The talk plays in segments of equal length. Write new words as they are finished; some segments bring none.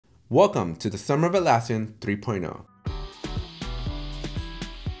Welcome to the Summer of Atlassian 3.0.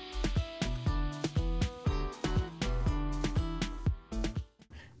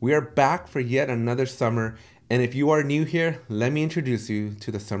 We are back for yet another summer, and if you are new here, let me introduce you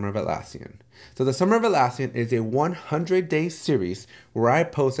to the Summer of Atlassian. So the Summer of Atlassian is a 100-day series where I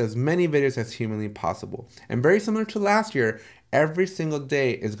post as many videos as humanly possible. And very similar to last year, every single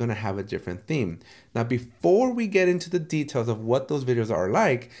day is going to have a different theme. Now, before we get into the details of what those videos are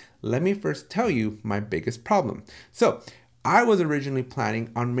like, let me first tell you my biggest problem. So I was originally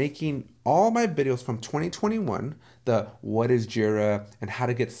planning on making all my videos from 2021, the what is Jira and how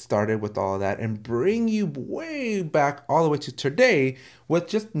to get started with all of that, and bring you way back all the way to today with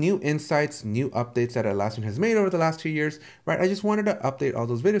just new insights, new updates that Atlassian has made over the last 2 years, right? I just wanted to update all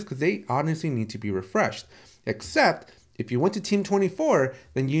those videos because they honestly need to be refreshed. Except if you went to Team 24,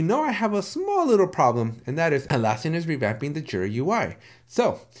 then you know I have a small little problem, and that is Atlassian is revamping the Jira UI.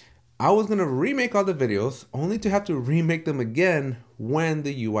 So I was gonna remake all the videos only to have to remake them again when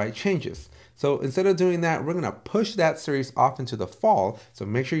the UI changes. So instead of doing that, we're gonna push that series off into the fall. So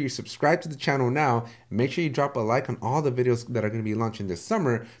make sure you subscribe to the channel now. Make sure you drop a like on all the videos that are gonna be launching this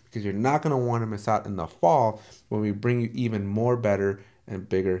summer, because you're not gonna wanna miss out in the fall when we bring you even more better and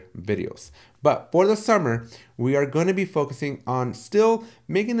bigger videos. But for the summer, we are going to be focusing on still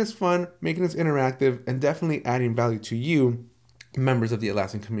making this fun, making this interactive, and definitely adding value to you, members of the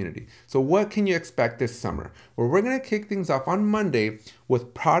Atlassian community. So what can you expect this summer? Well, we're going to kick things off on Monday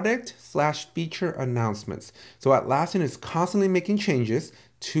with product/feature announcements. So Atlassian is constantly making changes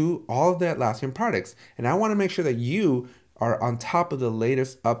to all of the Atlassian products, and I want to make sure that you are on top of the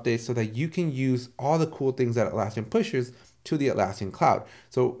latest updates so that you can use all the cool things that Atlassian pushes to the Atlassian cloud.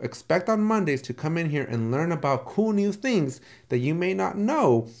 So expect on Mondays to come in here and learn about cool new things that you may not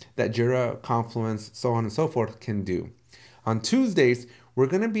know that Jira, Confluence, so on and so forth can do. On Tuesdays, we're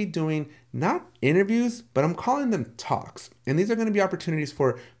going to be doing not interviews, but I'm calling them talks. And these are going to be opportunities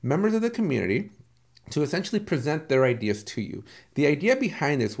for members of the community to essentially present their ideas to you. The idea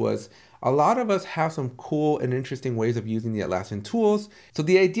behind this was a lot of us have some cool and interesting ways of using the Atlassian tools. So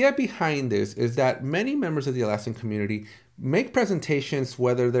the idea behind this is that many members of the Atlassian community make presentations,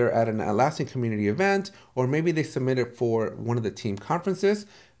 whether they're at an Atlassian community event or maybe they submit it for one of the team conferences.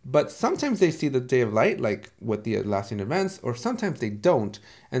 But sometimes they see the day of light, like with the Atlassian events, or sometimes they don't.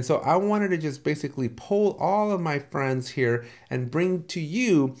 And so I wanted to just basically poll all of my friends here and bring to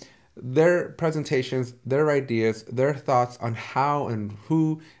you their presentations, their ideas, their thoughts on how and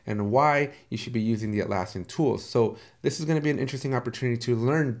who and why you should be using the Atlassian tools. So this is going to be an interesting opportunity to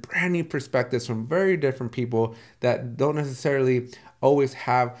learn brand new perspectives from very different people that don't necessarily always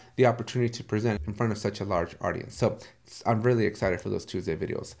have the opportunity to present in front of such a large audience. So I'm really excited for those Tuesday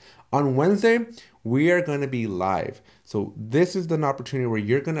videos. On Wednesday, we are going to be live. So this is an opportunity where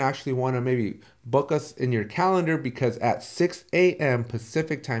you're going to actually want to maybe book us in your calendar, because at 6 a.m.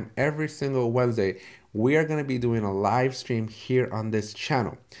 Pacific time every single Wednesday, we are going to be doing a live stream here on this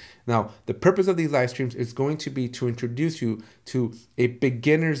channel. Now, the purpose of these live streams is going to be to introduce you to a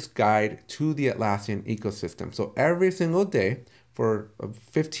beginner's guide to the Atlassian ecosystem. So every single day for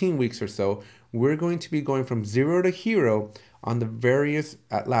 15 weeks or so, we're going to be going from zero to hero on the various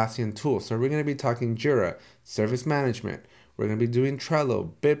Atlassian tools. So we're going to be talking Jira, service management. We're going to be doing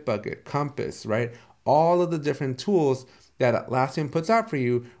Trello, Bitbucket, Compass, right? All of the different tools that Atlassian puts out for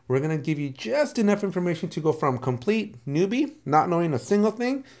you. We're going to give you just enough information to go from complete newbie, not knowing a single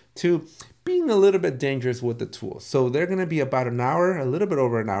thing, to being a little bit dangerous with the tools. So they're going to be about an hour, a little bit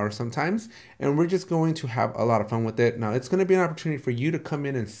over an hour sometimes, and we're just going to have a lot of fun with it. Now, it's going to be an opportunity for you to come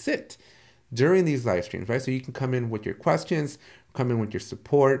in and sit during these live streams, right? So you can come in with your questions, come in with your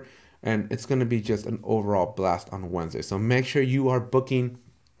support, and it's going to be just an overall blast on Wednesday. So make sure you are booking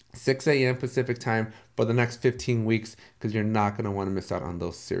 6 a.m. Pacific time for the next 15 weeks, because you're not going to want to miss out on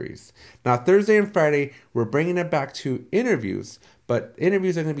those series. Now, Thursday and Friday, we're bringing it back to interviews, but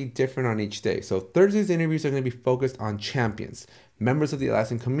interviews are going to be different on each day. So Thursday's interviews are going to be focused on champions, members of the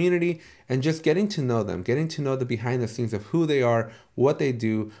Atlassian community, and just getting to know them, getting to know the behind the scenes of who they are, what they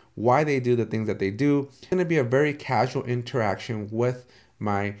do, why they do the things that they do. It's going to be a very casual interaction with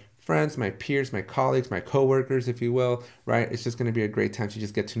my friends, my peers, my colleagues, my coworkers, if you will, right? It's just going to be a great time to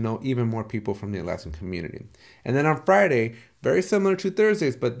just get to know even more people from the Atlassian community. And then on Friday, very similar to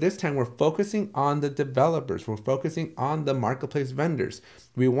Thursdays, but this time we're focusing on the developers. We're focusing on the marketplace vendors.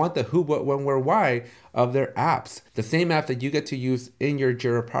 We want the who, what, when, where, why of their apps. The same app that you get to use in your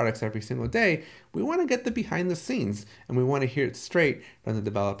Jira products every single day. We want to get the behind the scenes, and we want to hear it straight from the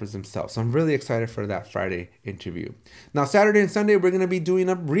developers themselves. So I'm really excited for that Friday interview. Now, Saturday and Sunday, we're going to be doing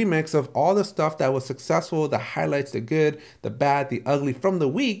a remix of all the stuff that was successful, the highlights, the good, the bad, the ugly from the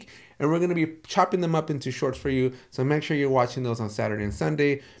week. And we're going to be chopping them up into shorts for you. So make sure you're watching those on Saturday and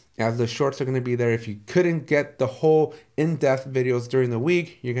Sunday, as the shorts are going to be there. If you couldn't get the whole in-depth videos during the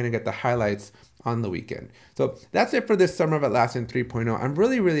week, you're going to get the highlights on the weekend. So that's it for this Summer of Atlassian 3.0. I'm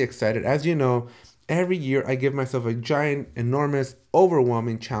really, really excited. As you know, every year I give myself a giant, enormous,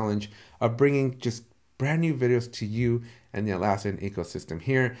 overwhelming challenge of bringing just brand new videos to you and the Atlassian ecosystem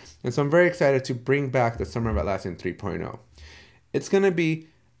here. And so I'm very excited to bring back the Summer of Atlassian 3.0. It's going to be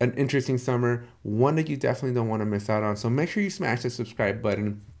an interesting summer, one that you definitely don't want to miss out on. So make sure you smash the subscribe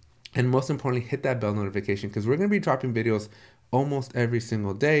button, and most importantly, hit that bell notification, because we're going to be dropping videos almost every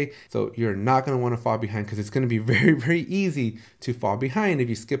single day. So you're not going to want to fall behind, because it's going to be very, very easy to fall behind if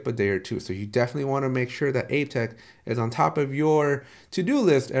you skip a day or two. So you definitely want to make sure that ApeTech is on top of your to-do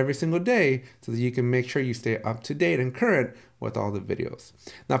list every single day, so that you can make sure you stay up to date and current with all the videos.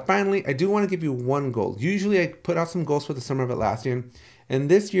 Now, finally, I do want to give you one goal. Usually I put out some goals for the Summer of Atlassian, and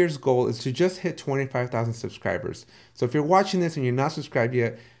this year's goal is to just hit 25,000 subscribers. So if you're watching this and you're not subscribed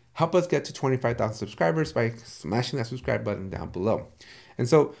yet, help us get to 25,000 subscribers by smashing that subscribe button down below. And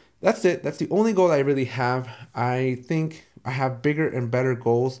so that's it. That's the only goal I really have. I think I have bigger and better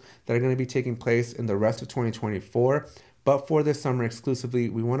goals that are going to be taking place in the rest of 2024. But for this summer exclusively,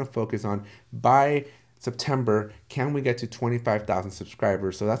 we want to focus on, by September, can we get to 25,000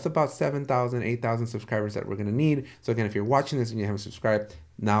 subscribers? So that's about 7,000, 8,000 subscribers that we're going to need. So again, if you're watching this and you haven't subscribed,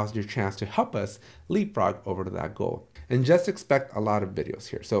 now's your chance to help us leapfrog over to that goal. And just expect a lot of videos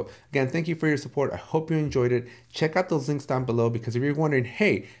here. So again, thank you for your support. I hope you enjoyed it. Check out those links down below, because if you're wondering,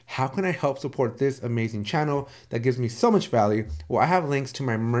 hey, how can I help support this amazing channel that gives me so much value? Well, I have links to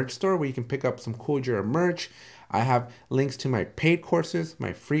my merch store where you can pick up some cool Jira merch. I have links to my paid courses,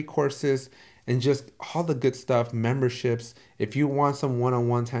 my free courses, and just all the good stuff, memberships. If you want some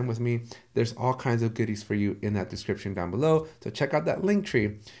one-on-one time with me, there's all kinds of goodies for you in that description down below. So check out that link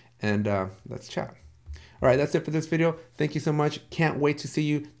tree, and let's chat. All right, that's it for this video. Thank you so much. Can't wait to see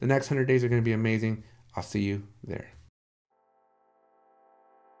you. The next 100 days are going to be amazing. I'll see you there.